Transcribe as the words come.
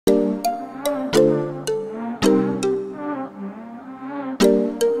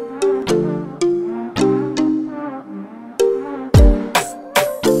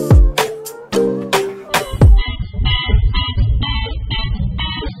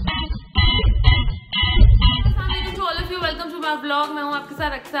Vlog में हूँ आपके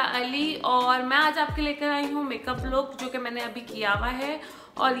साथ अक्सा अली और मैं आज आपके लेकर आई हूँ मेकअप लुक जो कि मैंने अभी किया हुआ है।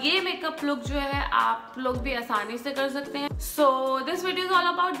 और ये मेकअप लुक जो है आप लोग भी आसानी से कर सकते हैं। So this video is all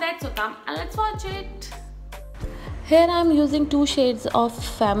about that, so come and let's watch it. Here I am using two shades of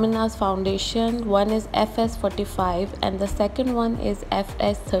Femina's foundation. One is FS45 and the second one is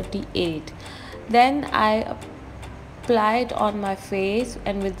FS38. Then I apply it on my face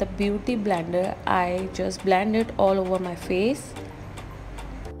and with the beauty blender I just blend it all over my face.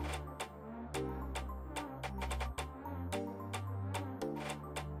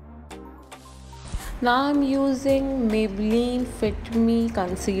 Now I'm using Maybelline Fit Me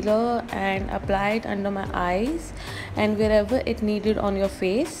concealer and apply it under my eyes and wherever it needed on your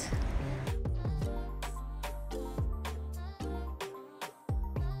face.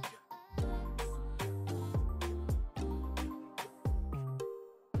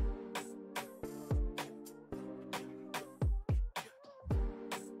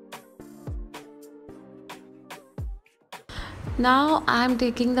 Now I am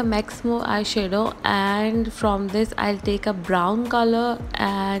taking the Maximo eyeshadow and from this I'll take a brown color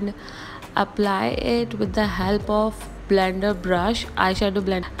and apply it with the help of blender brush, eyeshadow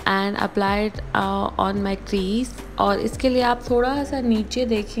blender, and apply it on my crease. और इसके लिए आप थोड़ा सा नीचे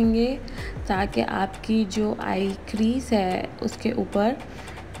देखेंगे ताकि आपकी जो आई क्रीज है उसके ऊपर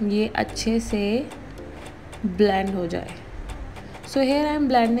ये अच्छे से blend हो जाए. So here I am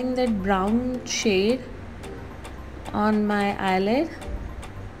blending that brown shade on my eyelid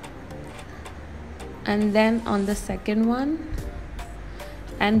and then on the second one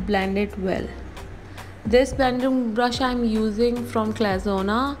and blend it well. This blending brush I am using from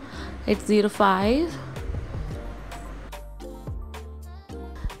Clazona, it's 05.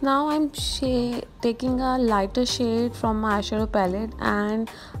 Now I'm taking a lighter shade from my eyeshadow palette and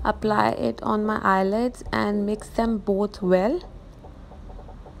apply it on my eyelids and mix them both well.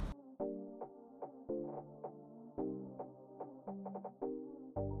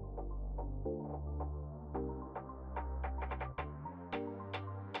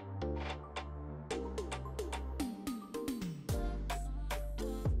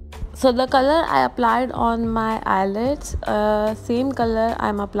 So the color I applied on my eyelids, same color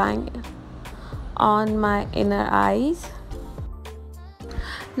I'm applying on my inner eyes.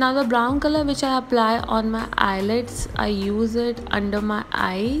 Now the brown color which I apply on my eyelids, I use it under my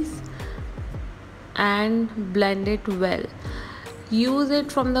eyes and blend it well. Use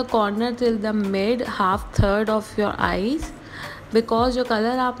it from the corner till the mid half third of your eyes because जो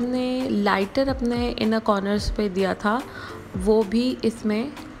color आपने lighter अपने inner corners पे दिया था वो भी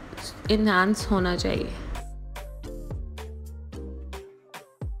इसमें enhance होना चाहिए.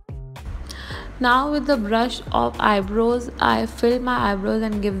 Now with the brush of eyebrows I fill my eyebrows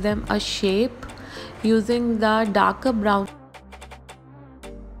and give them a shape using the darker brown.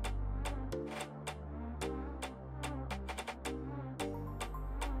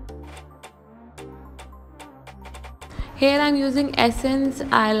 Here I am using Essence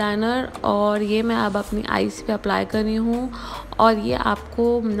eyeliner और ये मैं अब अपनी आईज पे अप्लाई कर रही हूँ और ये आपको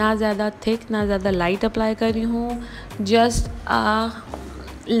ना ज़्यादा थिक ना ज़्यादा लाइट अप्लाई कर रही हूँ. Just a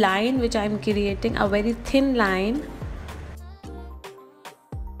line which I am creating, a very thin line.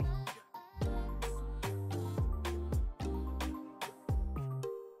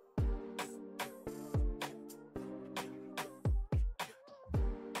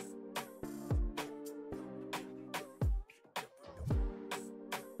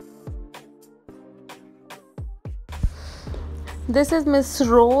 This is Miss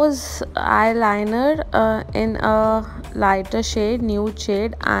Rose eyeliner in a lighter shade, nude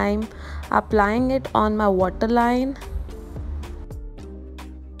shade. I'm applying it on my waterline.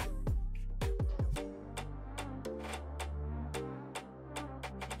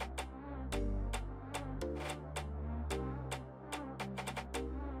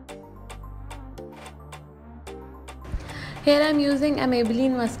 Here I'm using a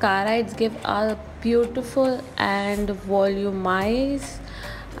Maybelline mascara. It's give a beautiful and volumized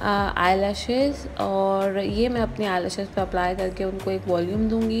eyelashes और ये मैं अपनी eyelashes पे apply करके उनको एक volume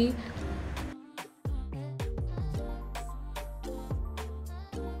दूंगी.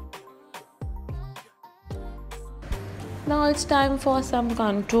 Now it's time for some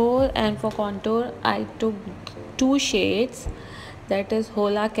contour, and for contour I took two shades, that is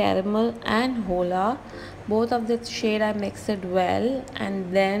Hola Caramel and Hola. Both of the shade I mixed it well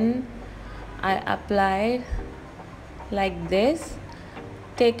and then I applied like this.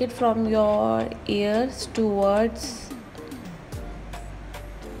 Take it from your ears towards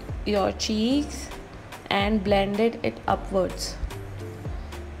your cheeks and blended it upwards.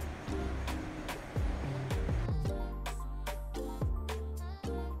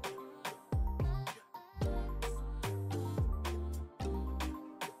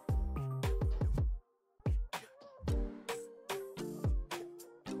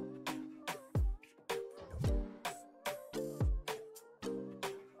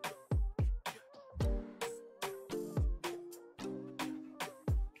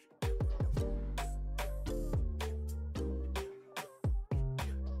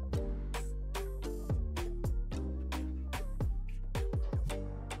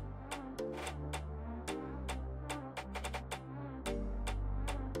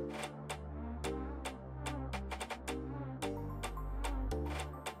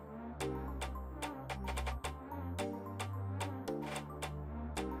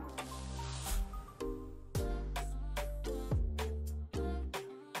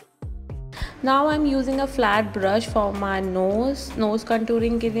 Now I'm using a flat brush for my nose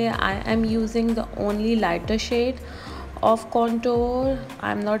contouring के लिए. I am using the only lighter shade of contour.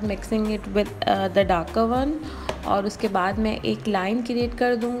 I'm not mixing it with the darker one. और उसके बाद मैं एक line create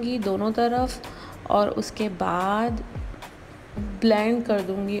कर दूँगी दोनों तरफ और उसके बाद ब्लेंड कर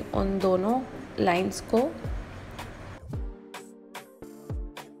दूँगी उन दोनों लाइंस को.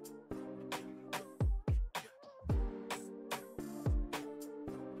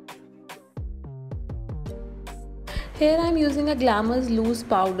 Here I'm using a Glamour's loose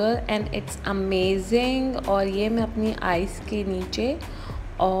powder and it's amazing. और ये मैं अपनी आइज़ के नीचे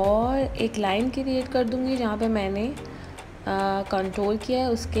और एक लाइन क्रिएट कर दूँगी जहाँ पे मैंने कंटूर किया है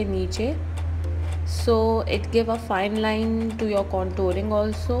उसके नीचे. So it give a fine line to your contouring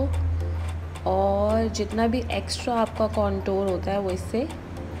also. और जितना भी एक्स्ट्रा आपका कॉन्टोर होता है वो इससे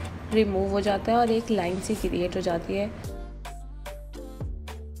रिमूव हो जाता है और एक लाइन सी क्रिएट हो जाती है.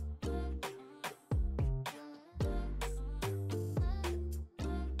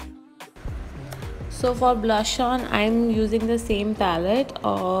 So for blush on, I'm using the same palette,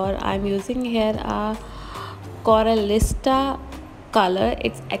 or I'm using here a Coralista color.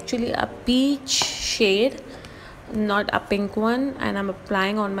 It's actually a peach shade, not a pink one, and I'm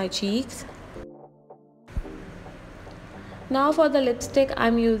applying on my cheeks. Now for the lipstick,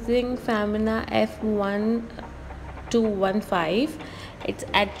 I'm using Femina F1215. It's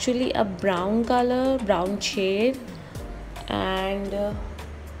actually a brown color, brown shade, and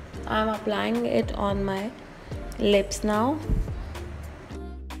I'm applying it on my lips now.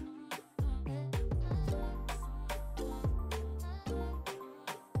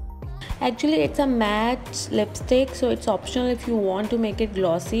 Actually it's a matte lipstick, so it's optional if you want to make it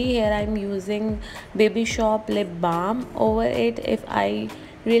glossy. Here I'm using Baby Shop lip balm over it if I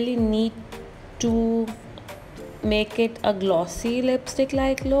really need to make it a glossy lipstick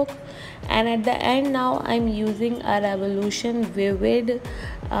like look. And at the end now I'm using a Revolution Vivid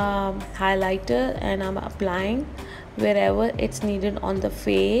highlighter and I'm applying wherever it's needed on the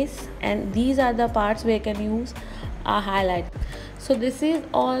face, and these are the parts where you can use a highlight. So this is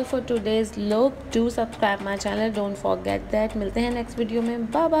all for today's look. Do subscribe my channel, don't forget that. मिलते हैं next video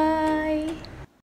में. Bye bye.